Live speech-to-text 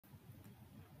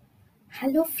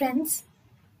Hello friends,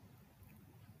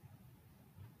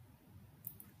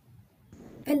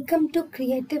 welcome to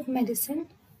Creative Medicine.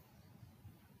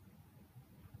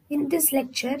 In this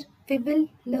lecture, we will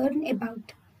learn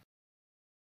about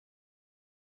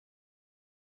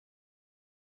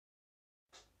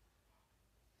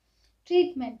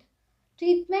Treatment.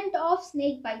 Treatment of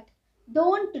snake bite.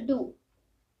 Don't do.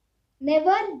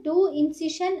 Never do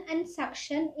incision and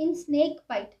suction in snake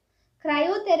bite.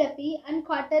 Cryotherapy and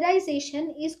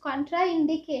cauterization is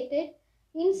contraindicated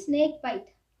in snake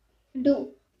bite.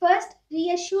 Do. First,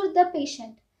 reassure the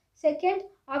patient. Second,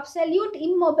 absolute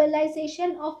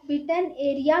immobilization of bitten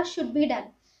area should be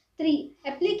done. 3.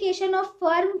 Application of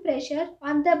firm pressure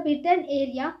on the bitten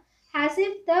area as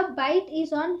if the bite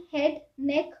is on head,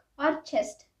 neck or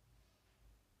chest.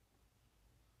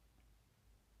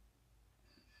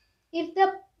 If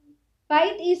the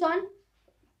bite is on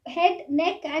head,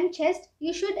 neck and chest,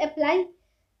 you should apply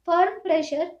firm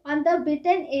pressure on the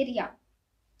bitten area.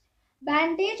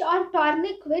 Bandage or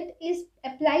tourniquet is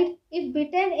applied if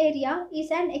bitten area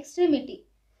is an extremity.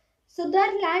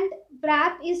 Sutherland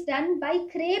wrap is done by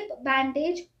crepe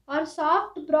bandage or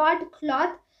soft broad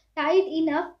cloth tight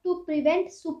enough to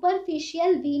prevent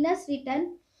superficial venous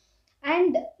return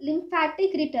and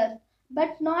lymphatic return,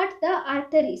 but not the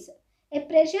arteries. A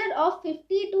pressure of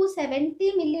 50 to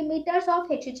 70 millimeters of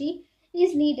Hg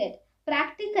is needed.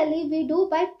 Practically, we do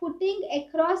by putting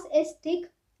across a stick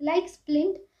like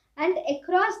splint, and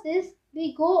across this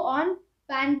we go on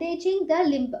bandaging the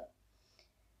limb.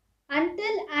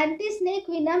 Until anti-snake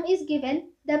venom is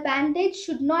given, the bandage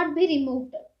should not be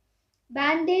removed.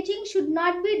 Bandaging should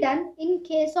not be done in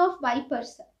case of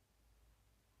vipers.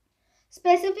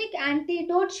 Specific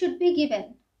antidote should be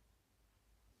given.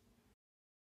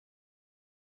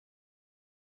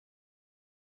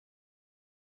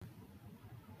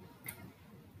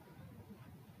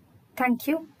 thank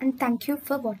you and thank you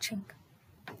for watching.